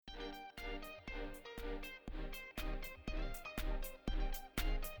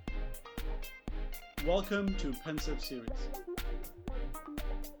Welcome to Pensive Series.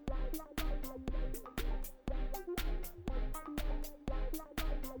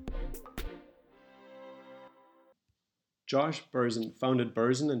 Josh Berzin founded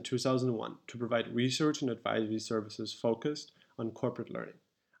Berzin in 2001 to provide research and advisory services focused on corporate learning.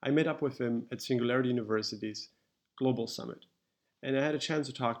 I met up with him at Singularity University's Global Summit, and I had a chance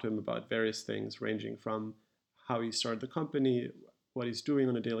to talk to him about various things ranging from how he started the company, what he's doing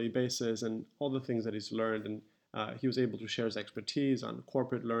on a daily basis, and all the things that he's learned. And he was able to share his expertise on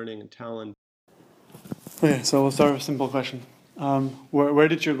corporate learning and talent. Okay, so we'll start with a simple question. Where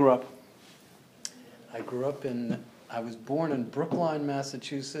did you grow up? I was born in Brookline,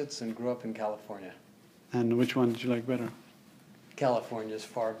 Massachusetts, and grew up in California. And which one did you like better? California's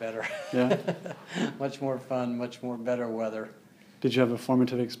far better. Yeah? Much more fun, much more better weather. Did you have a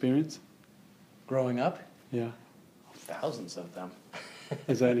formative experience? Growing up? Yeah. Thousands of them.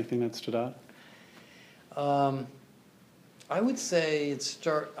 Is there anything that stood out? I would say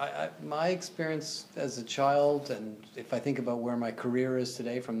my experience as a child, and if I think about where my career is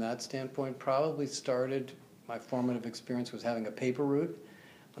today from that standpoint, probably started, my formative experience was having a paper route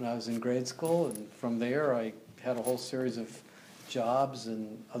when I was in grade school, and from there I had a whole series of jobs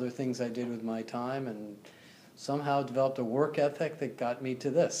and other things I did with my time, and somehow developed a work ethic that got me to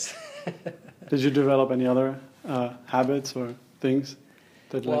this. Did you develop any other habits or things?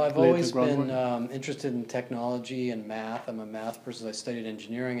 Well, I've always been interested in technology and math. I'm a math person. I studied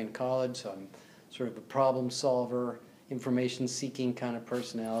engineering in college, so I'm sort of a problem solver, information-seeking kind of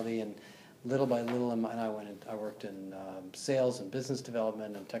personality. And little by little, I worked in sales and business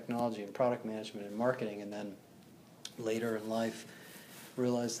development and technology and product management and marketing. And then later in life,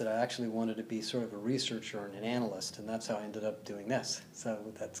 realized that I actually wanted to be sort of a researcher and an analyst, and that's how I ended up doing this. So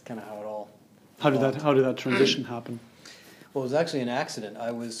that's kind of how it all. How did that transition happen? Well, it was actually an accident.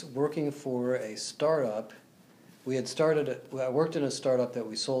 I was working for a startup. I worked in a startup that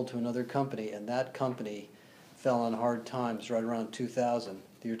we sold to another company, and that company fell on hard times right around 2000,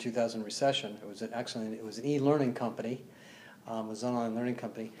 the year 2000 recession. It was an e-learning company, it was an online learning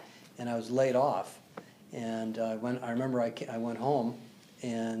company, and I was laid off. And I remember I went home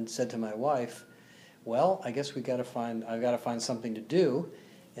and said to my wife, "Well, I guess I've got to find something to do."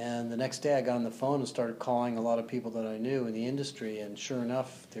 And the next day I got on the phone and started calling a lot of people that I knew in the industry, and sure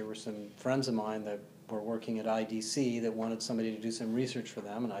enough, there were some friends of mine that were working at IDC that wanted somebody to do some research for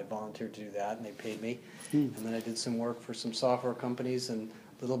them, and I volunteered to do that, and they paid me. And then I did some work for some software companies, and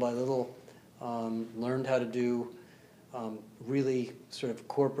little by little learned how to do really sort of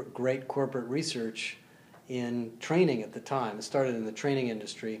great corporate research in training at the time. It started in the training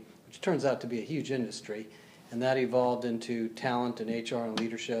industry, which turns out to be a huge industry. And that evolved into talent and HR and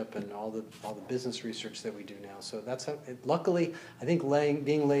leadership and all the business research that we do now. So that's how. Luckily, I think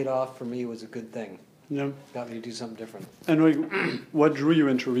being laid off for me was a good thing. Yeah. Got me to do something different. And what drew you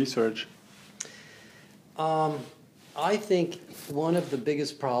into research? I think one of the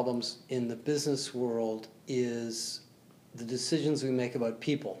biggest problems in the business world is the decisions we make about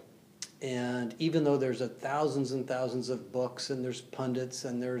people. And even though there's thousands and thousands of books and there's pundits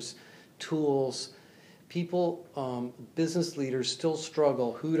and there's tools, people, business leaders still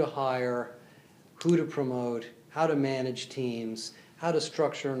struggle who to hire, who to promote, how to manage teams, how to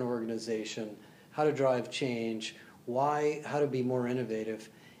structure an organization, how to drive change, how to be more innovative.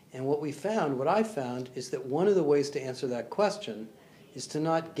 And what I found is that one of the ways to answer that question is to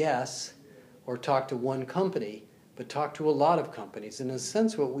not guess or talk to one company, but talk to a lot of companies. In a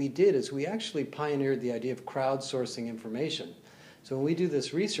sense, what we did is we actually pioneered the idea of crowdsourcing information. So when we do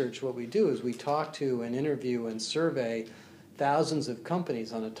this research, what we do is we talk to and interview and survey thousands of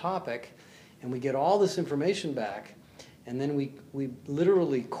companies on a topic, and we get all this information back, and then we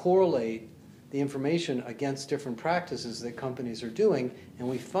literally correlate the information against different practices that companies are doing, and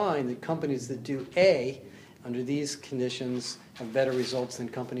we find that companies that do A under these conditions have better results than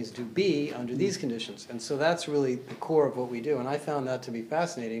companies do B under these conditions. And so that's really the core of what we do, and I found that to be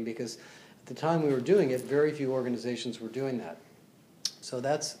fascinating because at the time we were doing it, very few organizations were doing that. So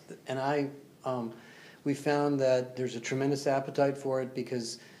we found that there's a tremendous appetite for it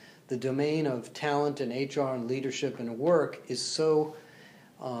because the domain of talent and HR and leadership and work is so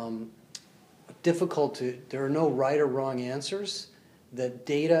difficult there are no right or wrong answers, that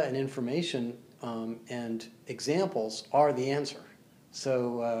data and information and examples are the answer.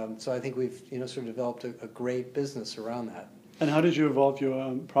 So I think we've sort of developed a great business around that. And how did you evolve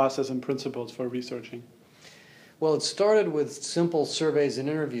your process and principles for researching? Well, it started with simple surveys and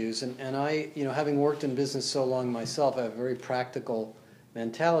interviews, and I, having worked in business so long myself, I have a very practical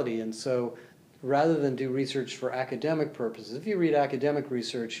mentality, and so rather than do research for academic purposes. If you read academic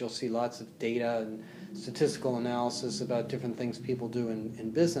research, you'll see lots of data and statistical analysis about different things people do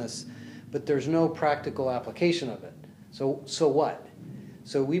in business, but there's no practical application of it. So what?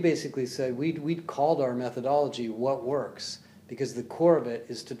 So we basically said we called our methodology What Works, because the core of it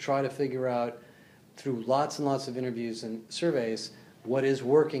is to try to figure out through lots and lots of interviews and surveys what is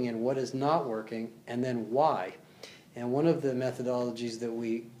working and what is not working, and then why. And one of the methodologies that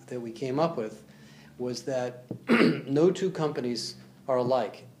we came up with was that no two companies are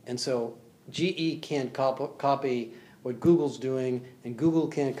alike. And so GE can't copy what Google's doing, and Google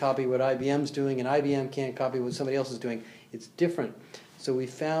can't copy what IBM's doing, and IBM can't copy what somebody else is doing. It's different. So we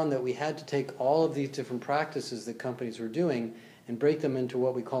found that we had to take all of these different practices that companies were doing and break them into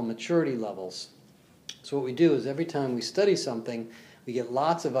what we call maturity levels. So what we do is every time we study something, we get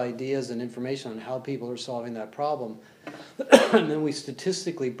lots of ideas and information on how people are solving that problem. And then we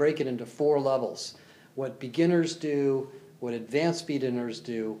statistically break it into 4 levels. What beginners do, what advanced beginners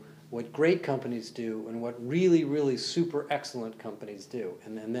do, what great companies do, and what really, really super excellent companies do.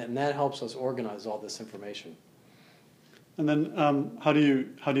 And that helps us organize all this information. And then how do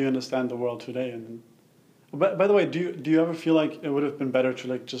you understand the world today? And by the way, do you ever feel like it would have been better to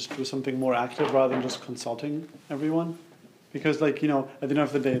like just do something more active rather than just consulting everyone? Because like, you know, at the end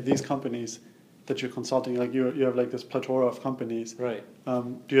of the day, these companies that you're consulting, like you have like this plethora of companies. Right.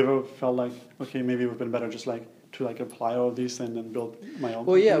 Do you ever felt like, okay, maybe it would have been better just like to like apply all these and then build my own?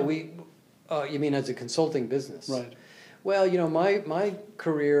 Well, company? yeah, you mean as a consulting business? Right. Well, you know, my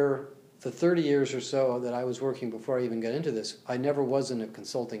career, the 30 years or so that I was working before I even got into this, I never was in a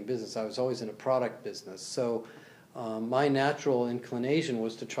consulting business. I was always in a product business. So my natural inclination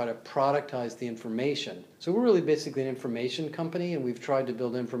was to try to productize the information. So we're really basically an information company, and we've tried to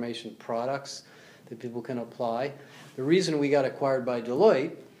build information products that people can apply. The reason we got acquired by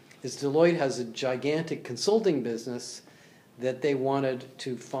Deloitte is Deloitte has a gigantic consulting business that they wanted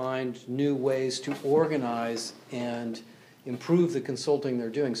to find new ways to organize and improve the consulting they're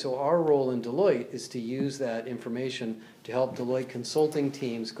doing. So our role in Deloitte is to use that information to help Deloitte consulting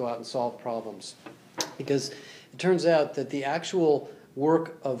teams go out and solve problems. Because it turns out that the actual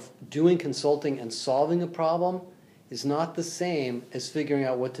work of doing consulting and solving a problem is not the same as figuring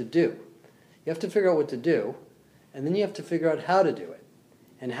out what to do. You have to figure out what to do, and then you have to figure out how to do it.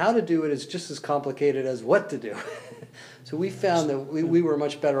 And how to do it is just as complicated as what to do. So we found that we were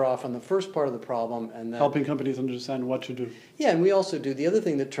much better off on the first part of the problem. And that, helping companies understand what to do. Yeah, and we also do. The other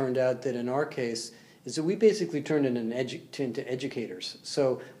thing that turned out that in our case is that we basically turned into educators.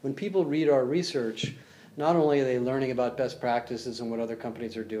 So when people read our research, not only are they learning about best practices and what other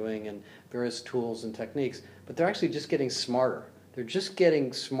companies are doing and various tools and techniques, but they're actually just getting smarter. They're just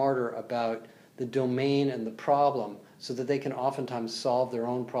getting smarter about the domain and the problem so that they can oftentimes solve their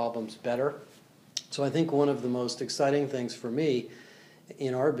own problems better. So I think one of the most exciting things for me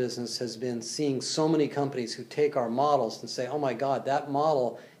in our business has been seeing so many companies who take our models and say, oh my God, that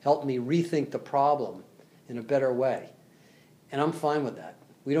model helped me rethink the problem in a better way. And I'm fine with that.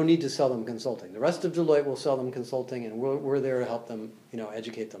 We don't need to sell them consulting. The rest of Deloitte will sell them consulting, and we're there to help them, you know,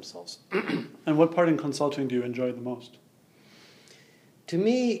 educate themselves. And what part in consulting do you enjoy the most? To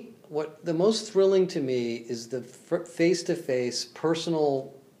me, what the most thrilling to me is the face-to-face,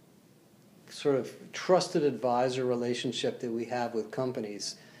 personal, sort of trusted advisor relationship that we have with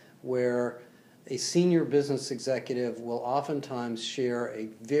companies, where a senior business executive will oftentimes share a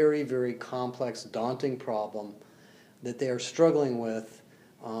very, very complex, daunting problem that they are struggling with.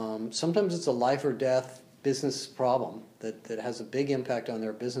 Sometimes it's a life or death business problem that has a big impact on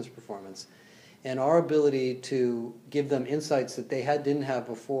their business performance. And our ability to give them insights that they didn't have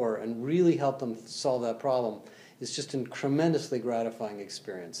before and really help them solve that problem is just a tremendously gratifying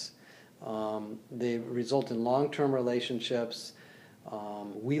experience. They result in long-term relationships.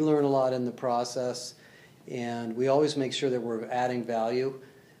 We learn a lot in the process, and we always make sure that we're adding value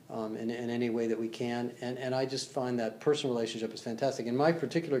in any way that we can. And I just find that personal relationship is fantastic. In my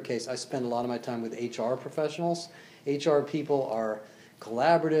particular case, I spend a lot of my time with HR professionals. HR people are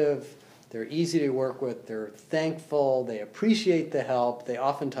collaborative. They're easy to work with. They're thankful. They appreciate the help. They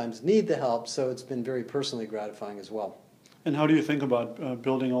oftentimes need the help. So it's been very personally gratifying as well. And how do you think about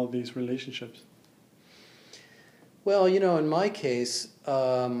building all these relationships? Well, you know, in my case,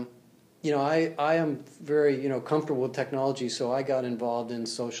 you know, I am very, you know, comfortable with technology, so I got involved in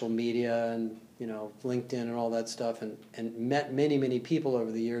social media and, you know, LinkedIn and all that stuff, and met many, many people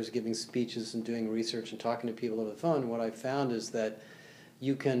over the years giving speeches and doing research and talking to people over the phone. And what I found is that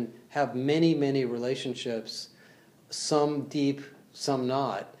you can have many, many relationships, some deep, some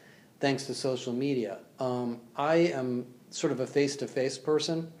not, thanks to social media. I am sort of a face-to-face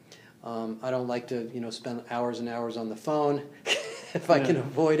person. I don't like to, spend hours and hours on the phone if I can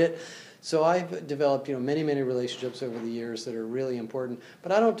avoid it. So I've developed, many, many relationships over the years that are really important.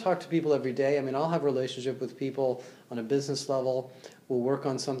 But I don't talk to people every day. I mean, I'll have a relationship with people on a business level. We'll work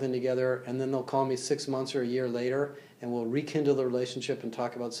on something together, and then they'll call me 6 months or a year later, and we'll rekindle the relationship and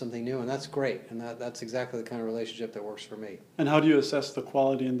talk about something new. And that's great. And that's exactly the kind of relationship that works for me. And how do you assess the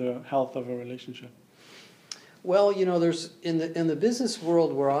quality and the health of a relationship? Well, there's in the business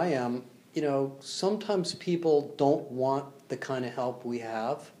world where I am, sometimes people don't want the kind of help we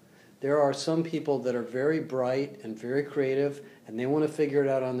have. There are some people that are very bright and very creative, and they want to figure it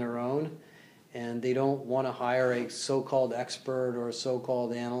out on their own, and they don't want to hire a so-called expert or a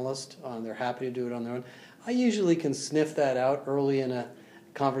so-called analyst. They're happy to do it on their own. I usually can sniff that out early in a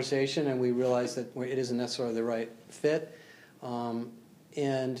conversation, and we realize that it isn't necessarily the right fit.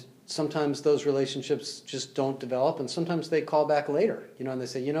 And sometimes those relationships just don't develop, and sometimes they call back later, and they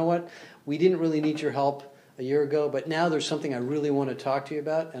say, you know what, we didn't really need your help a year ago, but now there's something I really want to talk to you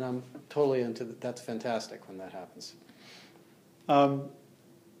about, and I'm totally into that. That's fantastic when that happens. And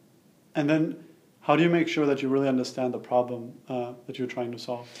then how do you make sure that you really understand the problem that you're trying to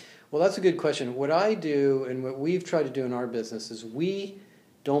solve? Well, that's a good question. What I do and what we've tried to do in our business is we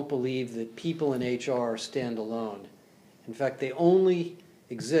don't believe that people in HR stand alone. In fact, they only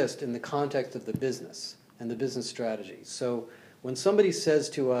exist in the context of the business and the business strategy. So when somebody says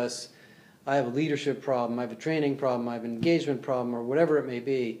to us, I have a leadership problem, I have a training problem, I have an engagement problem, or whatever it may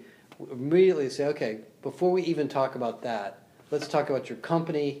be, we immediately say, okay, before we even talk about that, let's talk about your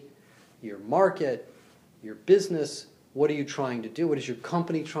company, your market, your business. What are you trying to do? What is your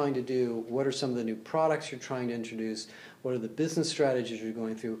company trying to do? What are some of the new products you're trying to introduce? What are the business strategies you're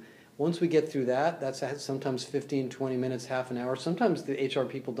going through? Once we get through that, that's sometimes 15, 20 minutes, half an hour. Sometimes the HR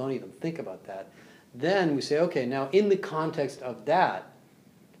people don't even think about that. Then we say, okay, now in the context of that,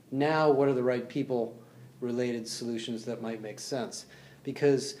 now what are the right people-related solutions that might make sense?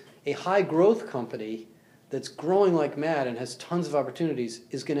 Because a high-growth company that's growing like mad and has tons of opportunities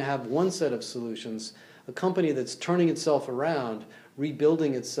is going to have one set of solutions. A company that's turning itself around,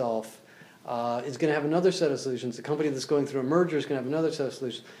 rebuilding itself, is going to have another set of solutions. A company that's going through a merger is going to have another set of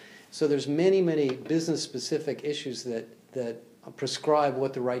solutions. So there's many, many business-specific issues that prescribe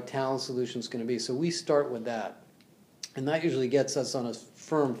what the right talent solution is going to be. So we start with that. And that usually gets us on a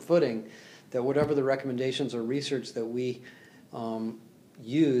firm footing that whatever the recommendations or research that we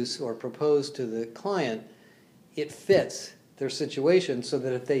use or propose to the client, it fits their situation so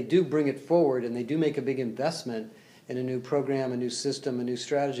that if they do bring it forward and they do make a big investment in a new program, a new system, a new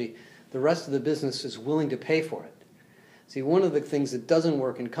strategy, the rest of the business is willing to pay for it. See, one of the things that doesn't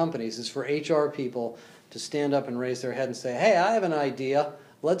work in companies is for HR people to stand up and raise their head and say, hey, I have an idea.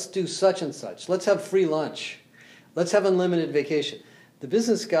 Let's do such and such. Let's have free lunch. Let's have unlimited vacation. The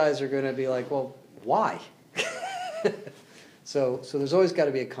business guys are going to be like, well, why? So there's always got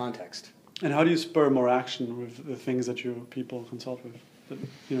to be a context. And how do you spur more action with the things that your people consult with?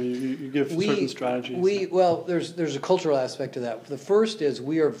 You give certain strategies. Well, there's a cultural aspect to that. The first is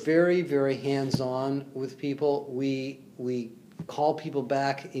we are very, very hands-on with people. We call people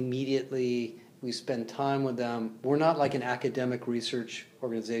back immediately. We spend time with them. We're not like an academic research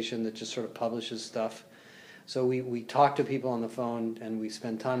organization that just sort of publishes stuff. So we talk to people on the phone and we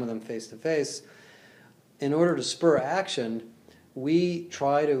spend time with them face to face. In order to spur action, we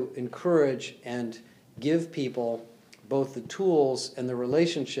try to encourage and give people both the tools and the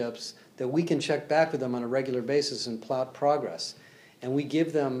relationships that we can check back with them on a regular basis and plot progress. And we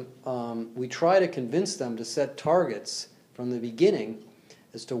give them, we try to convince them to set targets from the beginning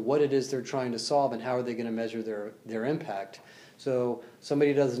as to what it is they're trying to solve and how are they going to measure their impact. So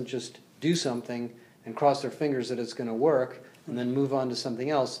somebody doesn't just do something and cross their fingers that it's going to work and then move on to something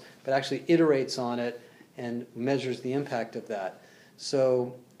else, but actually iterates on it and measures the impact of that.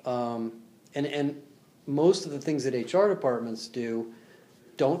 So, and most of the things that HR departments do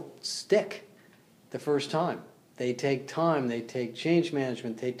don't stick the first time. They take time, they take change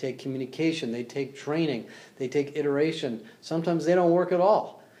management, they take communication, they take training, they take iteration. Sometimes they don't work at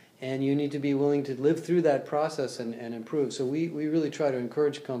all. And you need to be willing to live through that process and improve. So we really try to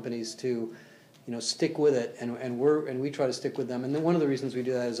encourage companies to stick with it, and we try to stick with them. And then one of the reasons we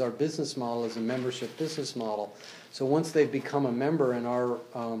do that is our business model is a membership business model. So once they've become a member in our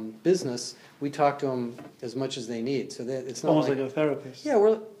business, we talk to them as much as they need. So that it's not almost like a therapist. Yeah,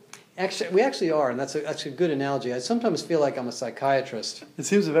 we actually are, and that's a good analogy. I sometimes feel like I'm a psychiatrist. It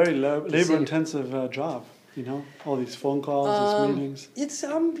seems a very labor-intensive job. All these phone calls, these meetings. It's,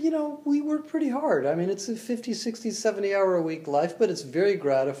 we work pretty hard. I mean, it's a 50, 60, 70-hour-a-week life, but it's very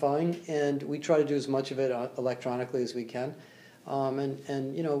gratifying, and we try to do as much of it electronically as we can.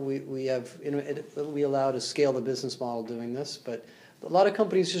 And you know, we have, you know, we allow to scale the business model doing this, but a lot of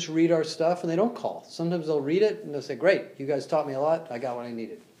companies just read our stuff and they don't call. Sometimes they'll read it and they'll say, great, you guys taught me a lot, I got what I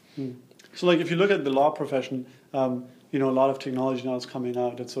needed. So like if you look at the law profession, you know, a lot of technology now is coming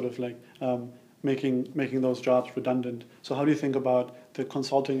out that's sort of like making those jobs redundant. So how do you think about the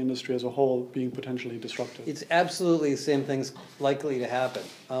consulting industry as a whole being potentially disruptive? It's absolutely the same thing's likely to happen.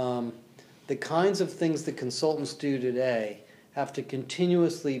 The kinds of things that consultants do today have to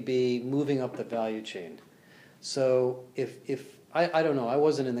continuously be moving up the value chain. So if I don't know, I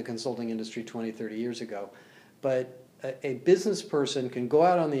wasn't in the consulting industry 20, 30 years ago, but a business person can go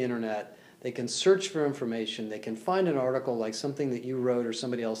out on the internet, they can search for information, they can find an article like something that you wrote or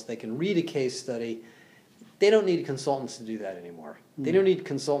somebody else, they can read a case study. They don't need consultants to do that anymore. They don't need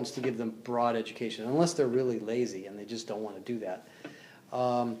consultants to give them broad education, unless they're really lazy and they just don't want to do that.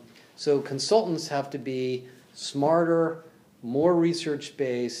 So consultants have to be smarter, more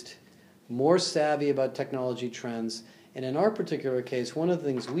research-based, more savvy about technology trends. And in our particular case, one of the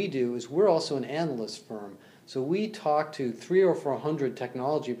things we do is we're also an analyst firm. So we talk to 300 or 400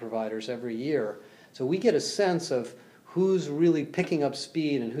 technology providers every year. So we get a sense of who's really picking up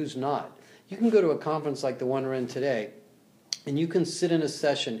speed and who's not. You can go to a conference like the one we're in today, and you can sit in a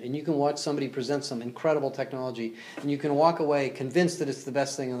session and you can watch somebody present some incredible technology, and you can walk away convinced that it's the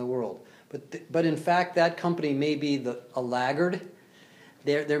best thing in the world. But in fact, that company may be a laggard.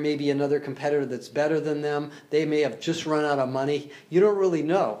 There may be another competitor that's better than them. They may have just run out of money. You don't really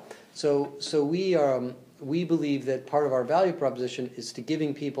know. So we believe that part of our value proposition is to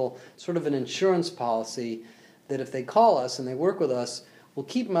giving people sort of an insurance policy that if they call us and they work with us, we'll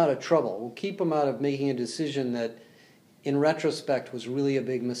keep them out of trouble. We'll keep them out of making a decision that in retrospect was really a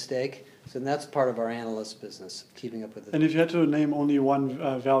big mistake. So that's part of our analyst business, keeping up with it. And if you had to name only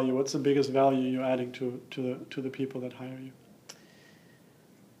one value, what's the biggest value you're adding to the people that hire you?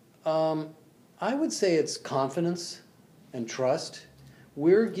 I would say it's confidence and trust.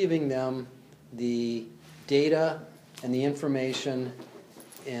 We're giving them the data and the information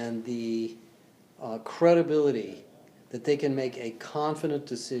and the credibility that they can make a confident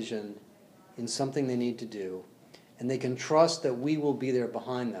decision in something they need to do, and they can trust that we will be there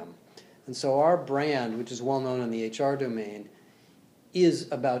behind them. And so our brand, which is well known in the HR domain,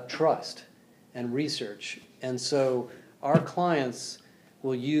 is about trust and research. And so our clients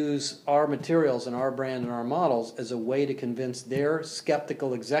will use our materials and our brand and our models as a way to convince their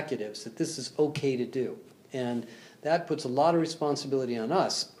skeptical executives that this is okay to do. And that puts a lot of responsibility on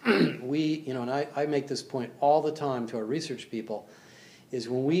us. And I make this point all the time to our research people, is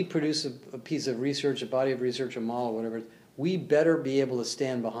when we produce a piece of research, a body of research, a model, whatever, we better be able to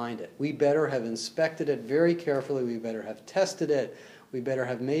stand behind it. We better have inspected it very carefully. We better have tested it. We better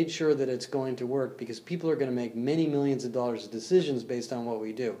have made sure that it's going to work, because people are going to make many millions of dollars of decisions based on what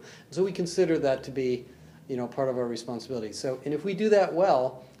we do. So we consider that to be, part of our responsibility. And if we do that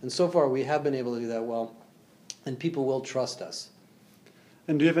well, and so far we have been able to do that well, then people will trust us.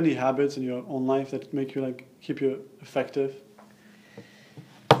 And do you have any habits in your own life that make you keep you effective?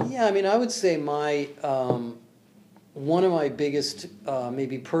 Yeah, I would say one of my biggest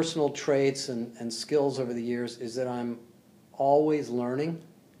maybe personal traits and skills over the years is that I'm always learning.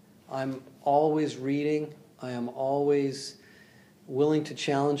 I'm always reading. I am always willing to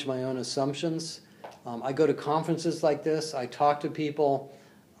challenge my own assumptions. I go to conferences like this. I talk to people.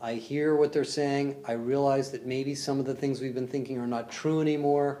 I hear what they're saying. I realize that maybe some of the things we've been thinking are not true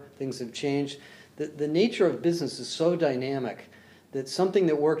anymore. Things have changed. The nature of business is so dynamic that something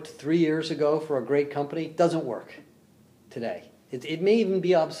that worked 3 years ago for a great company doesn't work today. It may even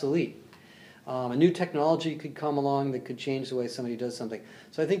be obsolete. A new technology could come along that could change the way somebody does something.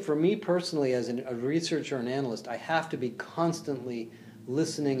 So I think for me personally, as a researcher and analyst, I have to be constantly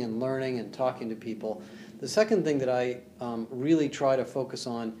listening and learning and talking to people. The second thing that I really try to focus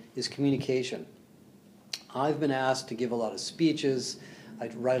on is communication. I've been asked to give a lot of speeches. I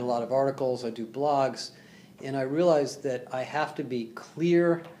write a lot of articles. I do blogs. And I realized that I have to be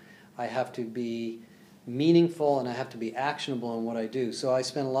clear, I have to be meaningful, and I have to be actionable in what I do. So I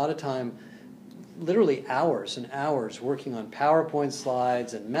spend a lot of time, literally hours and hours, working on PowerPoint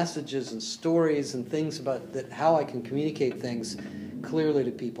slides and messages and stories and things about how I can communicate things clearly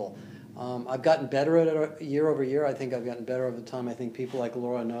to people. I've gotten better at it year over year. I think I've gotten better over time. I think people like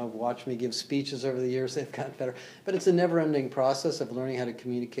Laura know, have watched me give speeches over the years. They've gotten better. But it's a never-ending process of learning how to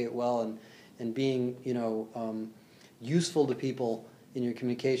communicate well and being, useful to people in your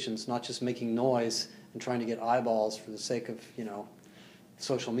communications, not just making noise and trying to get eyeballs for the sake of,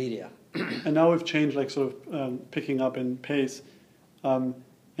 social media. And now we've changed, picking up in pace.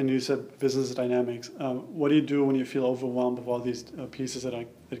 and you said business dynamics. What do you do when you feel overwhelmed with all these pieces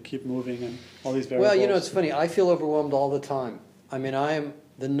that keep moving and all these variables? Well, it's funny. I feel overwhelmed all the time. I mean,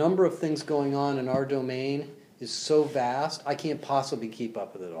 the number of things going on in our domain is so vast, I can't possibly keep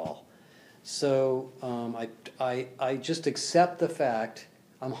up with it all. So I just accept the fact.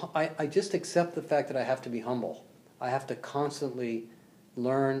 I just accept the fact that I have to be humble. I have to constantly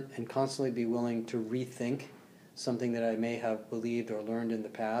learn and constantly be willing to rethink something that I may have believed or learned in the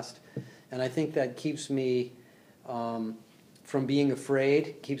past. And I think that keeps me from being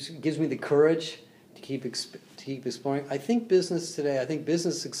afraid, gives me the courage to keep exploring. I think business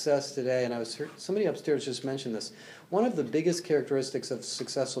success today, and somebody upstairs just mentioned this, one of the biggest characteristics of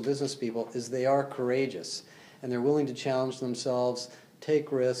successful business people is they are courageous, and they're willing to challenge themselves,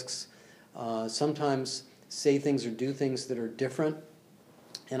 take risks, sometimes say things or do things that are different.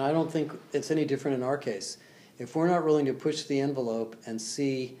 And I don't think it's any different in our case. If we're not willing to push the envelope and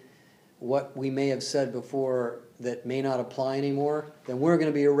see what we may have said before that may not apply anymore, then we're going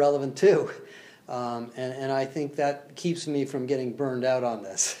to be irrelevant too. And I think that keeps me from getting burned out on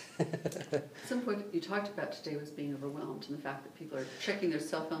this. At some point you talked about today was being overwhelmed and the fact that people are checking their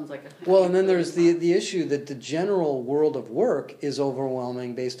cell phones like a... Well, and then there's the issue that the general world of work is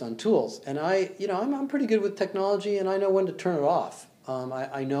overwhelming based on tools. And I'm pretty good with technology, and I know when to turn it off.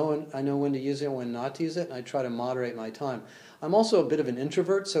 I know when to use it and when not to use it, and I try to moderate my time. I'm also a bit of an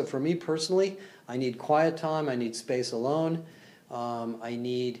introvert, so for me personally, I need quiet time, I need space alone, I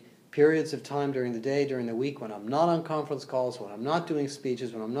need periods of time during the day, during the week, when I'm not on conference calls, when I'm not doing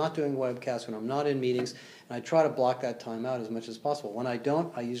speeches, when I'm not doing webcasts, when I'm not in meetings, and I try to block that time out as much as possible. When I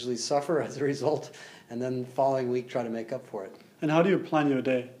don't, I usually suffer as a result, and then the following week try to make up for it. And how do you plan your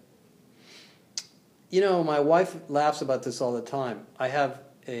day? My wife laughs about this all the time. I have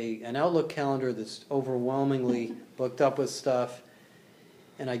an Outlook calendar that's overwhelmingly booked up with stuff,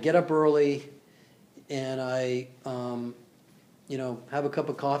 and I get up early, and I have a cup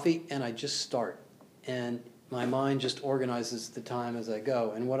of coffee, and I just start. And my mind just organizes the time as I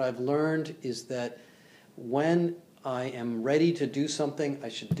go. And what I've learned is that when I am ready to do something, I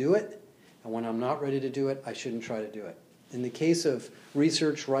should do it. And when I'm not ready to do it, I shouldn't try to do it. In the case of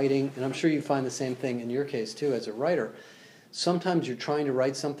research, writing, and I'm sure you find the same thing in your case too as a writer, sometimes you're trying to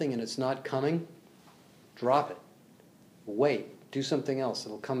write something and it's not coming, drop it. Wait, do something else.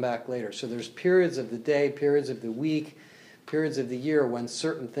 It'll come back later. So there's periods of the day, periods of the week, periods of the year when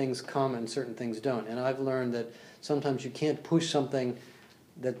certain things come and certain things don't. And I've learned that sometimes you can't push something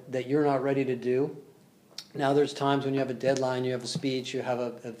that you're not ready to do. Now there's times when you have a deadline, you have a speech, you have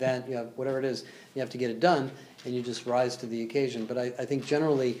an event, you have whatever it is, you have to get it done, and you just rise to the occasion. But I think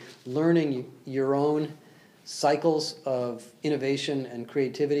generally learning your own cycles of innovation and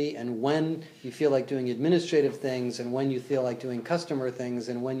creativity, and when you feel like doing administrative things, and when you feel like doing customer things,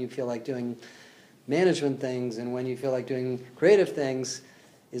 and when you feel like doing management things, and when you feel like doing creative things,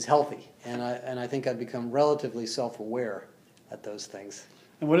 is healthy. And I think I've become relatively self-aware at those things.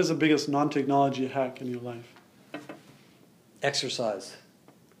 And what is the biggest non-technology hack in your life? Exercise.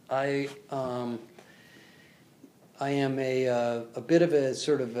 I am a bit of a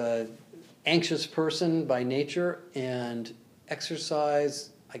sort of a anxious person by nature, and exercise,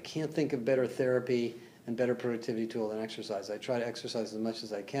 I can't think of better therapy and better productivity tool than exercise. I try to exercise as much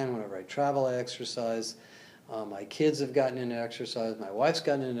as I can. Whenever I travel, I exercise. My kids have gotten into exercise. My wife's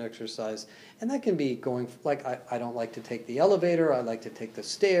gotten into exercise. And that can be going, like, I don't like to take the elevator. I like to take the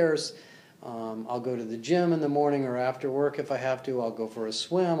stairs. I'll go to the gym in the morning or after work if I have to. I'll go for a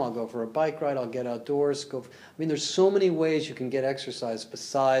swim. I'll go for a bike ride. I'll get outdoors. There's so many ways you can get exercise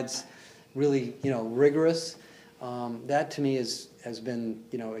besides really, rigorous. That to me has been,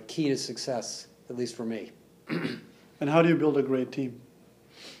 a key to success, at least for me. And how do you build a great team?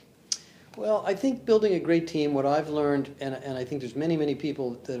 Well, I think building a great team, what I've learned, and I think there's many, many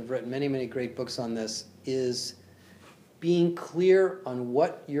people that have written many, many great books on this, is being clear on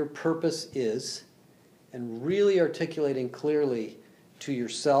what your purpose is and really articulating clearly to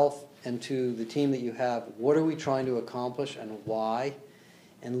yourself and to the team that you have, what are we trying to accomplish and why,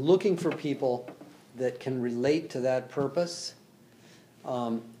 and looking for people that can relate to that purpose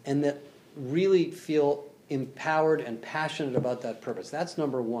and that really feel empowered and passionate about that purpose. That's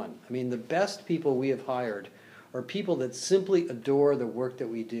number one. The best people we have hired are people that simply adore the work that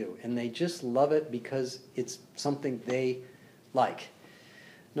we do, and they just love it because it's something they like.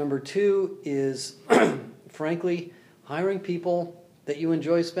 Number two is, frankly, hiring people that you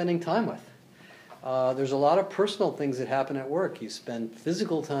enjoy spending time with. There's a lot of personal things that happen at work. You spend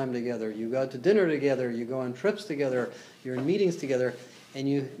physical time together, you go out to dinner together, you go on trips together, you're in meetings together, and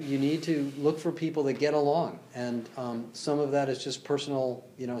you need to look for people that get along. And some of that is just personal,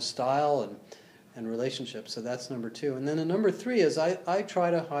 style and relationships. So that's number 2. And then the number 3 is I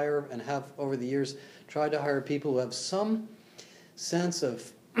try to hire, and have over the years tried to hire people who have some sense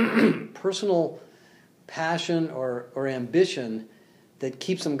of personal passion or ambition that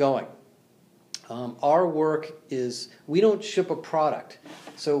keeps them going. Our work is, we don't ship a product,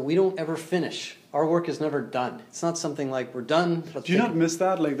 so we don't ever finish. Our work is never done. It's not something like we're done. Do you not miss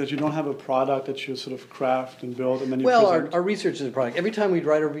that? Like that you don't have a product that you sort of craft and build and then you Well, present? our research is a product. Every time we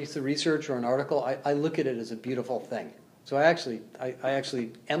write a piece of research or an article, I look at it as a beautiful thing. So I actually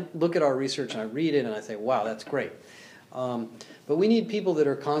look at our research and I read it and I say, wow, that's great. But we need people that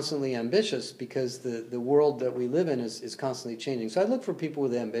are constantly ambitious because the world that we live in is constantly changing. So I look for people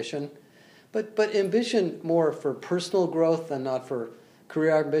with ambition, but ambition more for personal growth than not for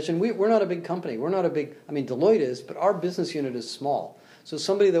career ambition. We're not a big company. We're not a big, Deloitte is, but our business unit is small. So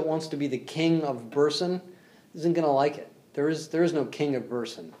somebody that wants to be the king of Burson isn't going to like it. There is no king of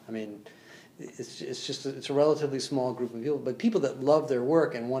Burson. It's a relatively small group of people, but people that love their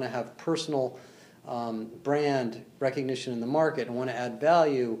work and want to have personal brand recognition in the market and want to add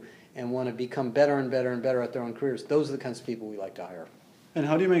value and want to become better and better and better at their own careers, those are the kinds of people we like to hire. And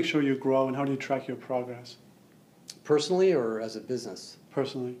how do you make sure you grow and how do you track your progress? Personally or as a business?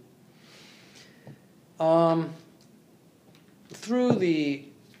 Personally. Through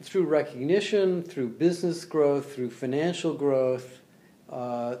recognition, through business growth, through financial growth,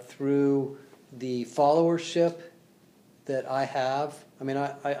 through the followership that I have.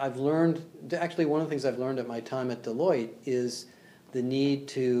 I've learned, actually one of the things I've learned at my time at Deloitte is the need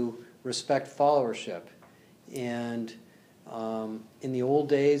to respect followership. And in the old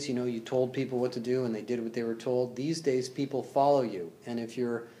days, you told people what to do and they did what they were told. These days, people follow you. And if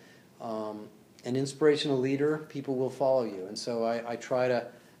you're an inspirational leader, people will follow you. And so I try to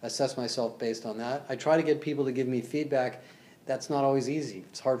assess myself based on that. I try to get people to give me feedback. That's not always easy.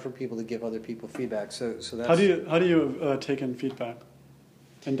 It's hard for people to give other people feedback. So that's... How do you take in feedback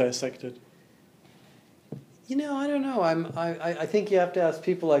and dissect it? I don't know. I think you have to ask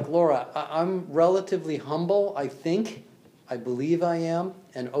people like Laura. I'm relatively humble, I think. I believe I am,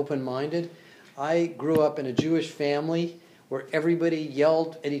 and open-minded. I grew up in a Jewish family where everybody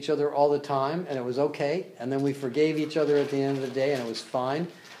yelled at each other all the time, and it was okay. And then we forgave each other at the end of the day, and it was fine.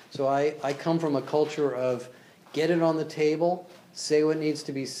 So I come from a culture of get it on the table, say what needs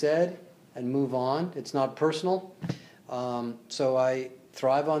to be said, and move on. It's not personal. So I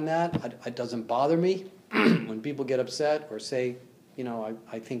thrive on that. It doesn't bother me when people get upset or say,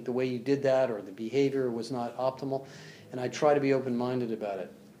 I think the way you did that or the behavior was not optimal. And I try to be open-minded about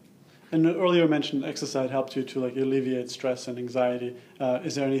it. And earlier you mentioned exercise helps you to alleviate stress and anxiety.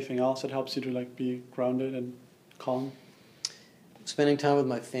 Is there anything else that helps you to be grounded and calm? Spending time with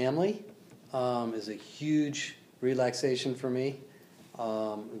my family is a huge relaxation for me.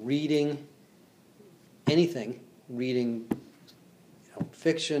 Reading anything,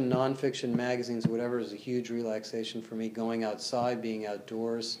 fiction, nonfiction, magazines, whatever, is a huge relaxation for me. Going outside, being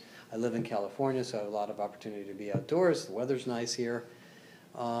outdoors. I live in California, so I have a lot of opportunity to be outdoors. The weather's nice here.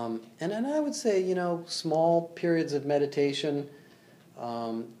 And then I would say, small periods of meditation,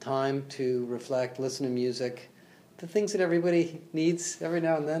 time to reflect, listen to music, the things that everybody needs every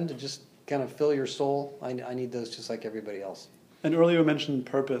now and then to just kind of fill your soul. I need those just like everybody else. And earlier you mentioned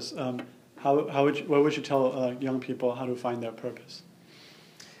purpose. What would you tell young people how to find their purpose?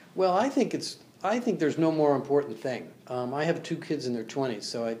 Well, I think there's no more important thing. I have 2 kids in their 20s,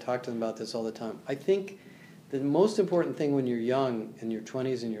 so I talk to them about this all the time. I think the most important thing when you're young, in your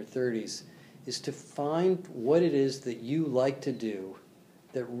 20s and your 30s, is to find what it is that you like to do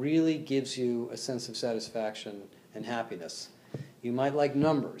that really gives you a sense of satisfaction and happiness. You might like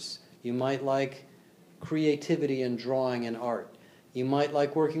numbers. You might like creativity and drawing and art. You might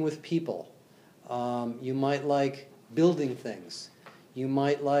like working with people. You might like building things. You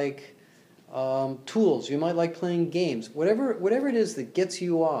might like tools. You might like playing games. Whatever it is that gets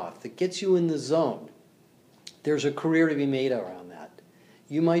you off, that gets you in the zone, there's a career to be made around that.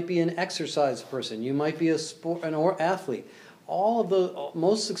 You might be an exercise person. You might be an athlete. All of the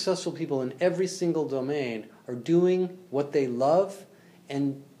most successful people in every single domain are doing what they love,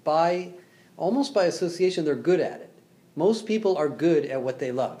 and almost by association, they're good at it. Most people are good at what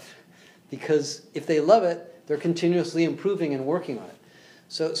they love, because if they love it, they're continuously improving and working on it.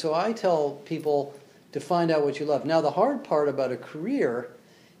 So I tell people to find out what you love. Now, the hard part about a career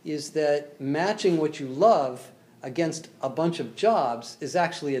is that matching what you love against a bunch of jobs is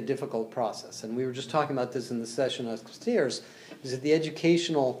actually a difficult process. And we were just talking about this in the session upstairs, is that the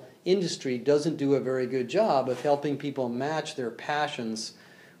educational industry doesn't do a very good job of helping people match their passions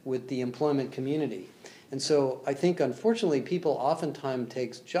with the employment community. And so I think, unfortunately, people oftentimes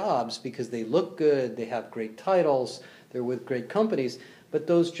take jobs because they look good, they have great titles, they're with great companies, but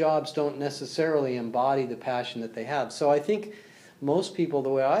those jobs don't necessarily embody the passion that they have. So I think most people, the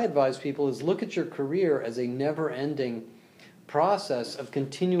way I advise people, is look at your career as a never-ending process of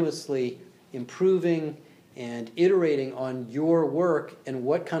continuously improving and iterating on your work and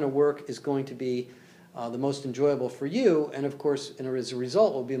what kind of work is going to be the most enjoyable for you, and of course, and as a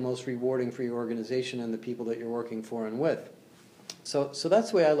result, will be the most rewarding for your organization and the people that you're working for and with. So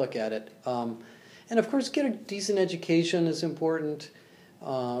that's the way I look at it. And of course, get a decent education is important.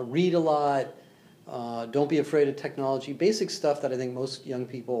 Read a lot. Don't be afraid of technology. Basic stuff that I think most young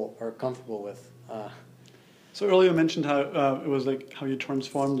people are comfortable with. So earlier you mentioned how it was like how you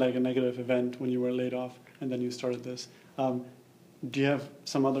transformed like a negative event when you were laid off, and then you started this. Do you have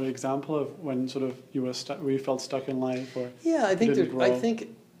some other example of when sort of you were where you felt stuck in life, or yeah, I think didn't grow?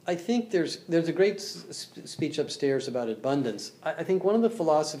 I think there's a great speech upstairs about abundance. I think one of the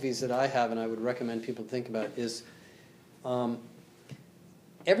philosophies that I have, and I would recommend people think about, is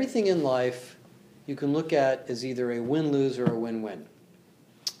everything in life you can look at as either a win-lose or a win-win.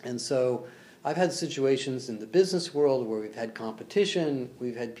 And so I've had situations in the business world where we've had competition,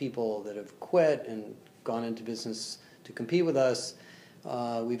 we've had people that have quit and gone into business to compete with us,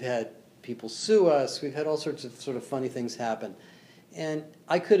 we've had people sue us, we've had all sorts of sort of funny things happen. And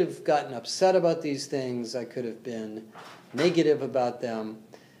I could have gotten upset about these things, I could have been negative about them,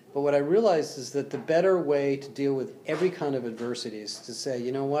 but what I realized is that the better way to deal with every kind of adversity is to say,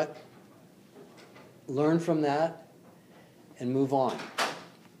 you know what, learn from that and move on.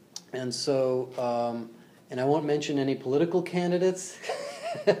 And so, and I won't mention any political candidates,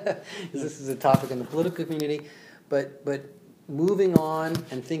 because this is a topic in the political community, but moving on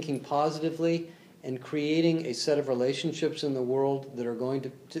and thinking positively and creating a set of relationships in the world that are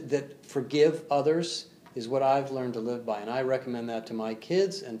going that forgive others is what I've learned to live by, and I recommend that to my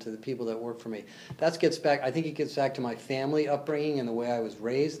kids and to the people that work for me. That gets back, I think it gets back to my family upbringing and the way I was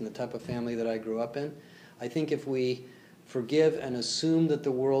raised and the type of family that I grew up in. I think if we forgive and assume that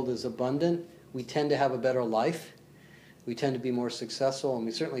the world is abundant, we tend to have a better life, we tend to be more successful, and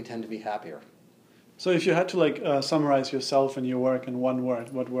we certainly tend to be happier. So if you had to like summarize yourself and your work in one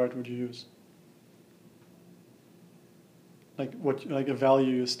word, what word would you use? Like a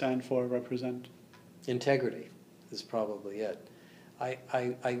value you stand for, represent? Integrity is probably it. I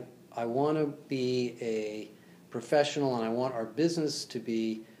want to be a professional, and I want our business to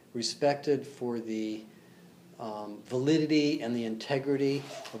be respected for the validity and the integrity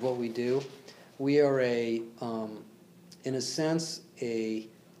of what we do. We are in a sense,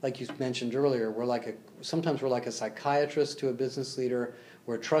 like you mentioned earlier, sometimes we're like a psychiatrist to a business leader.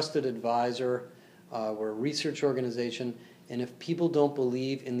 We're a trusted advisor. We're a research organization. And if people don't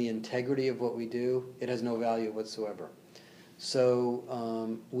believe in the integrity of what we do, it has no value whatsoever.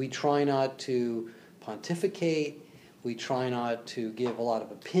 So we try not to pontificate. We try not to give a lot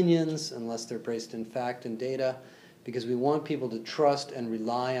of opinions unless they're based in fact and data, because we want people to trust and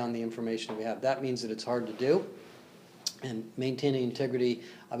rely on the information we have. That means that it's hard to do. And maintaining integrity,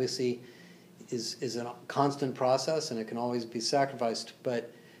 obviously, is a constant process, and it can always be sacrificed.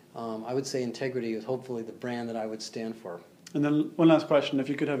 But I would say integrity is hopefully the brand that I would stand for. And then one last question. If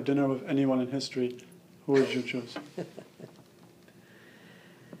you could have dinner with anyone in history, who would you choose?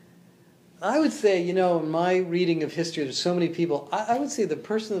 I would say, in my reading of history, there's so many people. I would say the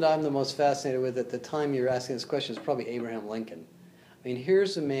person that I'm the most fascinated with at the time you're asking this question is probably Abraham Lincoln. I mean,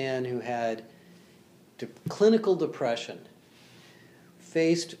 here's a man who had clinical depression,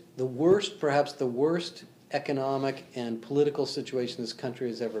 faced the worst, perhaps the worst economic and political situation this country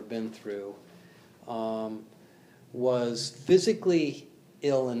has ever been through, was physically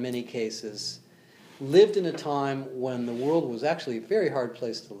ill in many cases, lived in a time when the world was actually a very hard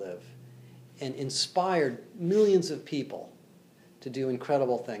place to live, and inspired millions of people to do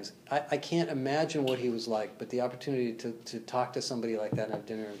incredible things. I can't imagine what he was like, but the opportunity to talk to somebody like that and have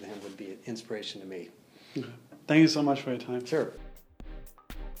dinner with him would be an inspiration to me. Okay. Thank you so much for your time. Sure.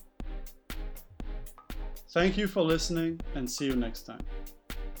 Thank you for listening, and see you next time.